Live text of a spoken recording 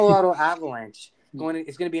Colorado Avalanche. It's going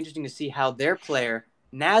to be interesting to see how their player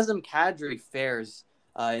Nazem Kadri fares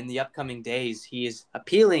in the upcoming days. He is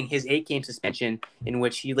appealing his 8-game suspension in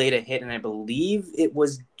which he laid a hit, and I believe it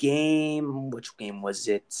was which game was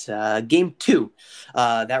it? Game 2.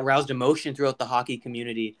 That roused emotion throughout the hockey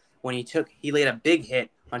community when he laid a big hit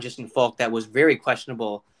on Justin Faulk that was very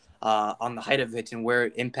questionable on the height of it and where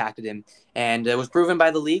it impacted him. And it was proven by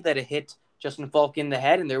the league that it hit Justin Faulk in the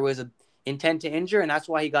head, and there was a intent to injure, and that's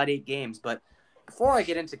why he got 8 games. But before I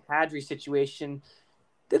get into Kadri's situation,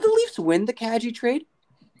 did the Leafs win the Kadri trade?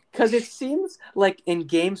 Because it seems like in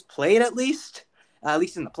games played, at least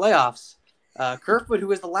in the playoffs, Kerfoot,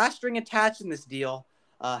 who is the last string attached in this deal,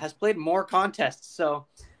 has played more contests. So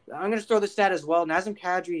I'm going to throw this stat as well. Nazem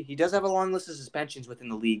Kadri, he does have a long list of suspensions within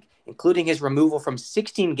the league, including his removal from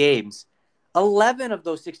 16 games. 11 of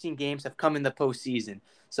those 16 games have come in the postseason.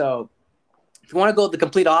 So if you want to go the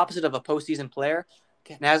complete opposite of a postseason player,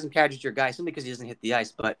 Nazem Kadri's your guy, simply because he doesn't hit the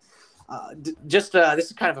ice. But this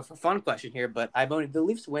is kind of a fun question here, but did the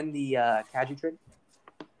Leafs win the Kadri trade?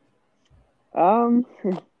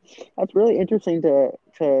 That's really interesting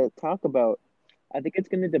to talk about. I think it's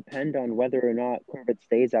going to depend on whether or not Kerfoot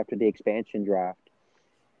stays after the expansion draft.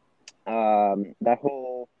 That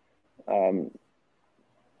whole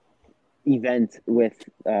event with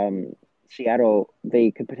Seattle,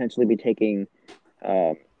 they could potentially be taking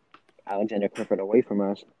Alexander Kerfoot away from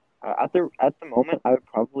us. At the moment, I would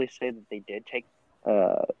probably say that they did take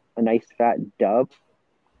a nice fat dub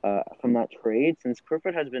from that trade, since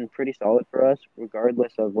Kerfoot has been pretty solid for us,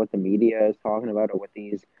 regardless of what the media is talking about or what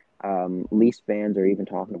these Leafs fans are even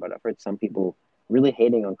talking about. I've heard some people really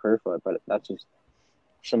hating on Kerfoot, but that's just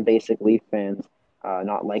some basic Leaf fans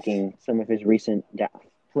not liking some of his recent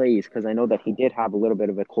plays, because I know that he did have a little bit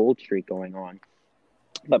of a cold streak going on.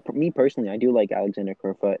 But for me personally, I do like Alexander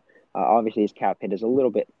Kerfoot. Obviously, his cap hit is a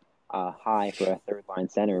little bit high for a third-line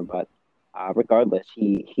center, but regardless,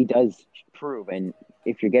 he does prove. And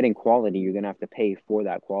if you're getting quality, you're going to have to pay for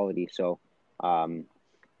that quality. So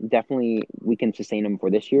definitely we can sustain him for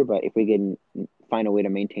this year, but if we can find a way to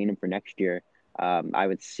maintain him for next year, I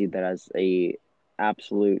would see that as a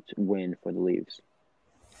absolute win for the Leafs.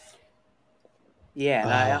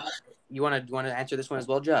 Yeah, and you want to answer this one as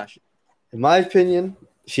well, Josh? In my opinion,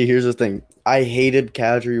 here's the thing. I hated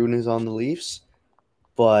Kadri when he was on the Leafs,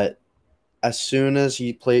 but as soon as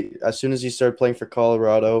he started playing for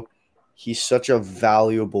Colorado, he's such a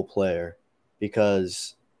valuable player,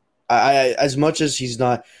 because I as much as he's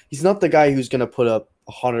not the guy who's going to put up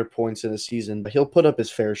 100 points in a season, but he'll put up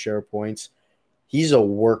his fair share of points. He's a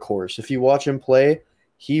workhorse. If you watch him play,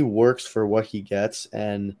 he works for what he gets,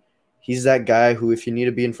 and he's that guy who, if you need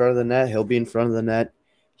to be in front of the net, he'll be in front of the net.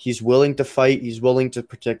 He's willing to fight. He's willing to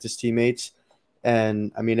protect his teammates.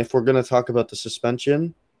 And, I mean, if we're going to talk about the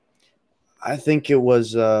suspension, I think it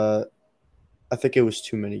was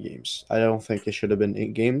too many games. I don't think it should have been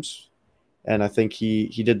 8 games. And I think he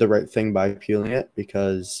did the right thing by appealing it,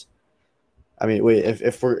 because, I mean, wait,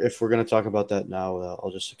 if we're going to talk about that now, I'll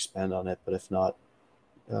just expand on it. But if not,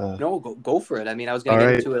 no, go for it. I mean, I was going to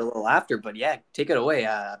get into it a little after, but yeah, take it away.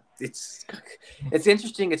 It's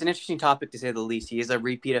interesting. It's an interesting topic, to say the least. He is a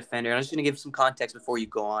repeat offender. I'm just going to give some context before you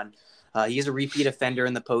go on. He is a repeat offender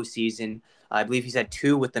in the postseason. I believe he's had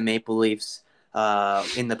 2 with the Maple Leafs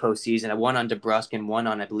in the postseason. One on DeBrusk and one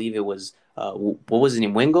on, I believe it was what was his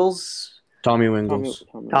name? Wingles. Tommy Wingles.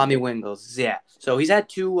 Tommy Wingles. Yeah. So he's had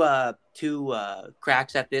two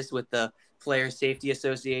cracks at this with the Player Safety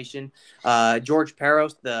Association. George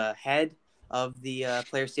Peros, the head of the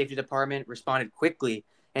Player Safety Department, responded quickly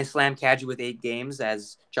and slammed Kadri with 8 games,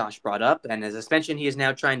 as Josh brought up, and as a suspension he is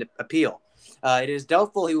now trying to appeal. It is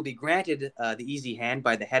doubtful he will be granted the easy hand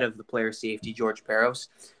by the head of the Player Safety, George Peros,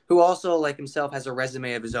 who also, like himself, has a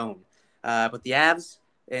resume of his own. But the Avs,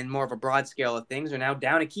 in more of a broad scale of things, are now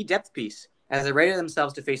down a key depth piece as they ready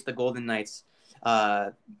themselves to face the Golden Knights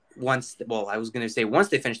once they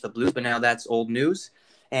finish the Blues, but now that's old news.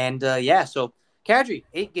 And so Kadri,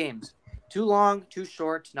 8 games. Too long, too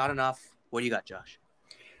short, not enough. What do you got, Josh?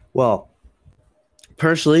 Well,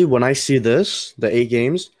 personally, when I see this, the 8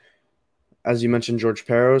 games, as you mentioned, George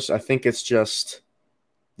Peros, I think it's just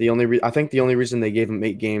the only reason they gave him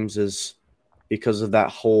 8 games is because of that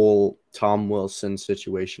whole Tom Wilson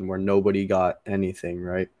situation where nobody got anything,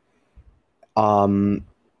 right?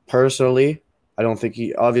 Personally, I don't think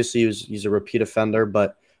he's a repeat offender,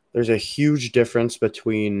 but there's a huge difference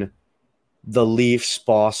between the Leafs,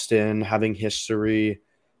 Boston, having history,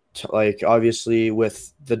 like obviously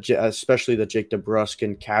with especially the Jake DeBrusk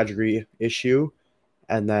and Kadri issue,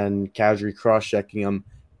 and then Kadri cross-checking him.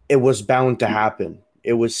 It was bound to happen.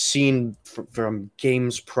 it was seen from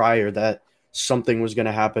games prior that something was going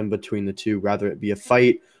to happen between the two, rather it be a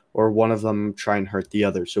fight or one of them try and hurt the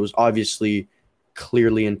other. So it was obviously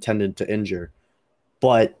clearly intended to injure.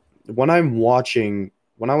 But when I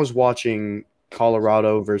was watching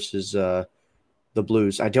Colorado versus the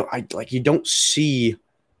Blues, you don't see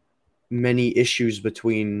many issues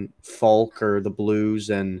between Faulk or the Blues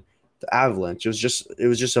and the Avalanche. It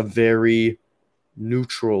was just a very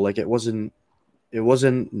neutral. Like it wasn't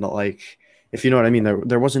like, if you know what I mean.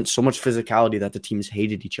 There wasn't so much physicality that the teams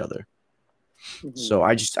hated each other. Mhm. So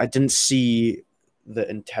I didn't see the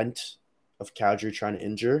intent of Kadri trying to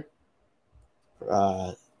injure.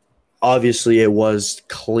 Uh, Obviously, it was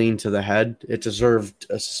clean to the head. It deserved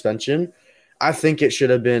a suspension. I think it should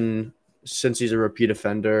have been, since he's a repeat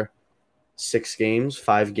offender, 6 games,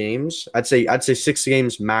 5 games. I'd say 6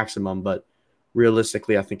 games maximum, but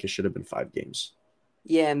realistically, I think it should have been 5 games.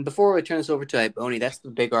 Yeah, and before we turn this over to Iboni, that's the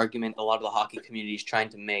big argument a lot of the hockey community is trying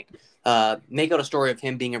to make. Make out a story of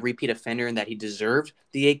him being a repeat offender and that he deserved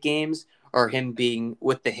the 8 games, or him being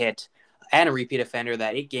with the hit and a repeat offender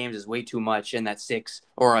that 8 games is way too much, and that 6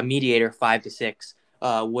 or a mediator 5 to 6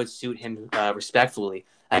 would suit him respectfully.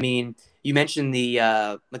 I mean, you mentioned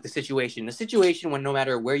the situation. The situation when no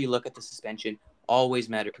matter where you look at the suspension always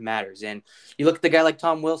matters. And you look at the guy like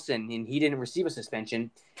Tom Wilson, and he didn't receive a suspension,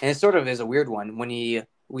 and it sort of is a weird one when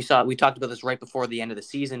we talked about this right before the end of the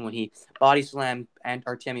season when he body slammed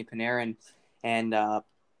Artemi Panarin and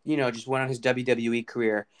just went on his WWE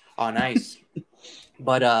career on ice.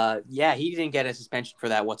 But yeah, he didn't get a suspension for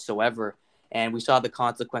that whatsoever. And we saw the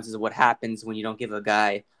consequences of what happens when you don't give a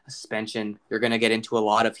guy a suspension. You're going to get into a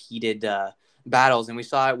lot of heated battles. And we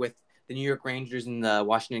saw it with the New York Rangers and the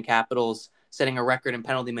Washington Capitals setting a record in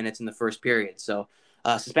penalty minutes in the first period. So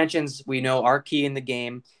suspensions, we know, are key in the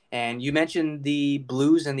game. And you mentioned the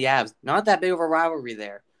Blues and the Avs. Not that big of a rivalry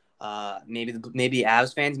there. Maybe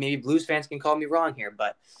Avs fans, maybe Blues fans can call me wrong here,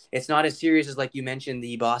 but it's not as serious as, like you mentioned,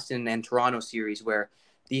 the Boston and Toronto series where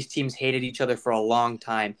these teams hated each other for a long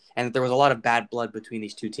time, and there was a lot of bad blood between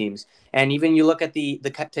these two teams. And even you look at the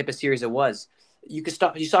type of series it was, you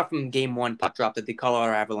saw from game one puck drop that the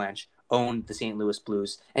Colorado Avalanche owned the St. Louis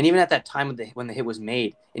Blues, and even at that time when the hit was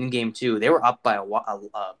made in game two, they were up by a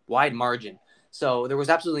wide margin. So there was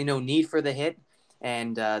absolutely no need for the hit,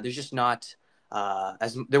 and there's just not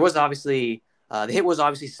as there was obviously the hit was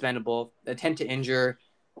obviously suspendable. Intent to injure,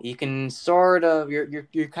 you can sort of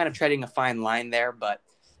you're kind of treading a fine line there, but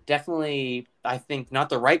definitely I think not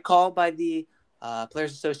the right call by the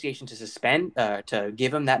Players Association to suspend to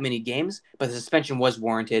give him that many games, but the suspension was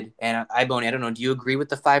warranted. And Iboni, I don't know, do you agree with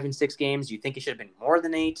the 5 and 6 games? Do you think it should have been more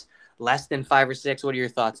than 8, less than 5 or 6? What are your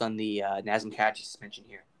thoughts on the Nazem Kadri suspension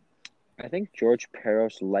here? I think George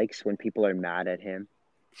Peros likes when people are mad at him.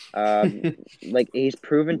 Um, like he's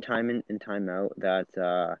proven time in and time out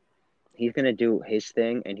that he's gonna do his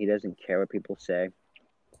thing and he doesn't care what people say,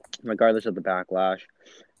 regardless of the backlash.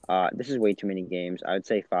 This is way too many games. I would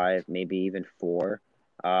say 5, maybe even 4.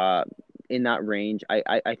 Uh, in that range,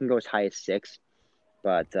 I can go as high as 6,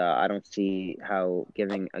 but I don't see how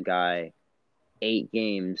giving a guy 8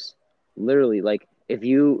 games, literally, like if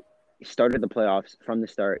you started the playoffs from the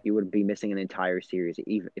start, you would be missing an entire series,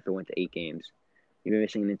 even if it went to 8 games. You'd be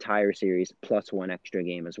missing an entire series plus one extra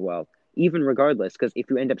game as well. Even regardless, because if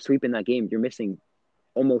you end up sweeping that game, you're missing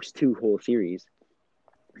almost 2 whole series,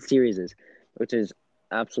 which is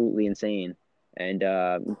absolutely insane. And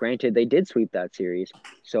granted, they did sweep that series,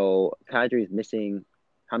 so Kadri's missing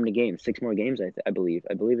how many games? 6 more games, I believe.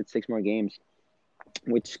 I believe it's 6 more games,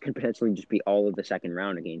 which could potentially just be all of the second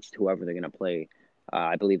round against whoever they're going to play.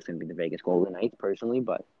 I believe it's going to be the Vegas Golden Knights personally,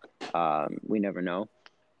 but we never know.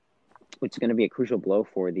 Which is going to be a crucial blow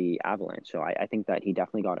for the Avalanche. So I think that he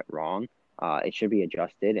definitely got it wrong. It should be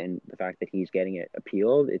adjusted, and the fact that he's getting it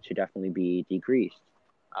appealed, it should definitely be decreased.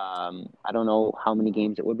 I don't know how many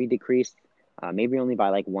games it would be decreased. Maybe only by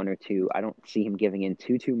like 1 or 2. I don't see him giving in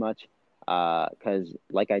too much because,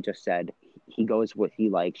 like I just said, he goes what he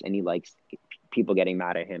likes, and he likes people getting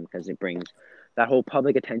mad at him because it brings that whole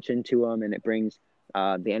public attention to him, and it brings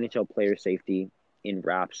the NHL player safety in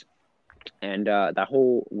wraps. And that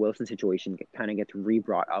whole Wilson situation kind of gets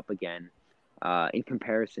re-brought up again in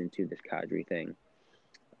comparison to this Kadri thing.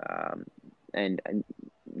 Um, and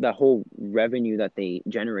the whole revenue that they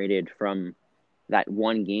generated from that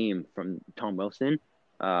one game from Tom Wilson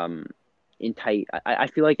in tight, I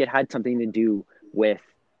feel like it had something to do with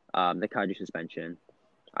the Kadri suspension.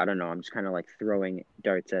 I don't know. I'm just kind of like throwing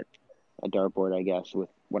darts at a dartboard, I guess, with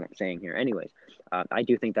what I'm saying here. Anyways, I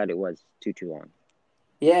do think that it was too long.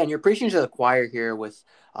 Yeah, and you're preaching to the choir here with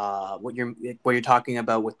what you're talking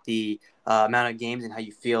about with the amount of games and how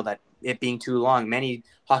you feel that it being too long. Many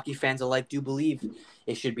hockey fans alike do believe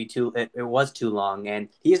it should be it was too long, and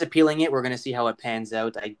he is appealing it. We're going to see how it pans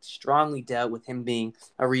out. I strongly doubt with him being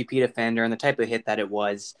a repeat offender and the type of hit that it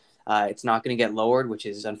was. It's not going to get lowered, which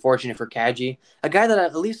is unfortunate for Kadri, a guy that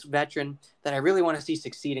at least veteran that I really want to see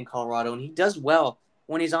succeed in Colorado, and he does well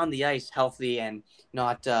when he's on the ice, healthy and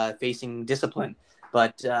not facing discipline.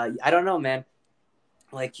 But I don't know, man.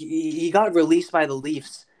 Like he got released by the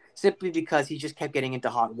Leafs simply because he just kept getting into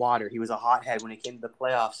hot water. He was a hothead when it came to the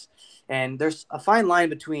playoffs, and there's a fine line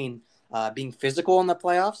between being physical in the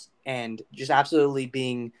playoffs and just absolutely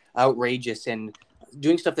being outrageous and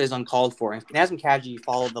doing stuff that is uncalled for. And Nazem Kadri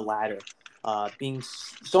followed the latter, being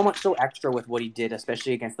so extra with what he did,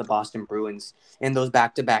 especially against the Boston Bruins in those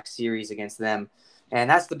back-to-back series against them. And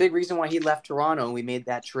that's the big reason why he left Toronto, and we made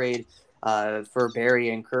that trade for Barry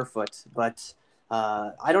and Kerfoot. But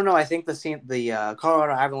I don't know. I think the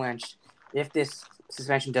Colorado Avalanche, if this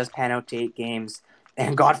suspension does pan out to 8 games,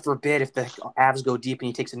 and God forbid if the Avs go deep and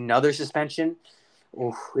he takes another suspension,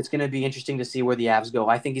 it's going to be interesting to see where the Avs go.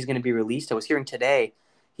 I think he's going to be released. I was hearing today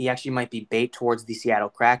he actually might be bait towards the Seattle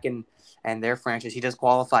Kraken and their franchise. He does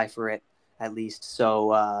qualify for it at least.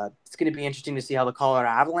 So it's going to be interesting to see how the Colorado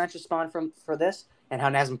Avalanche respond for this and how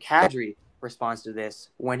Nazem Kadri responds to this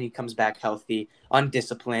when he comes back healthy,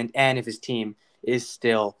 undisciplined, and if his team is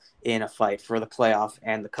still in a fight for the playoff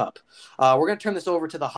and the cup. We're going to turn this over to the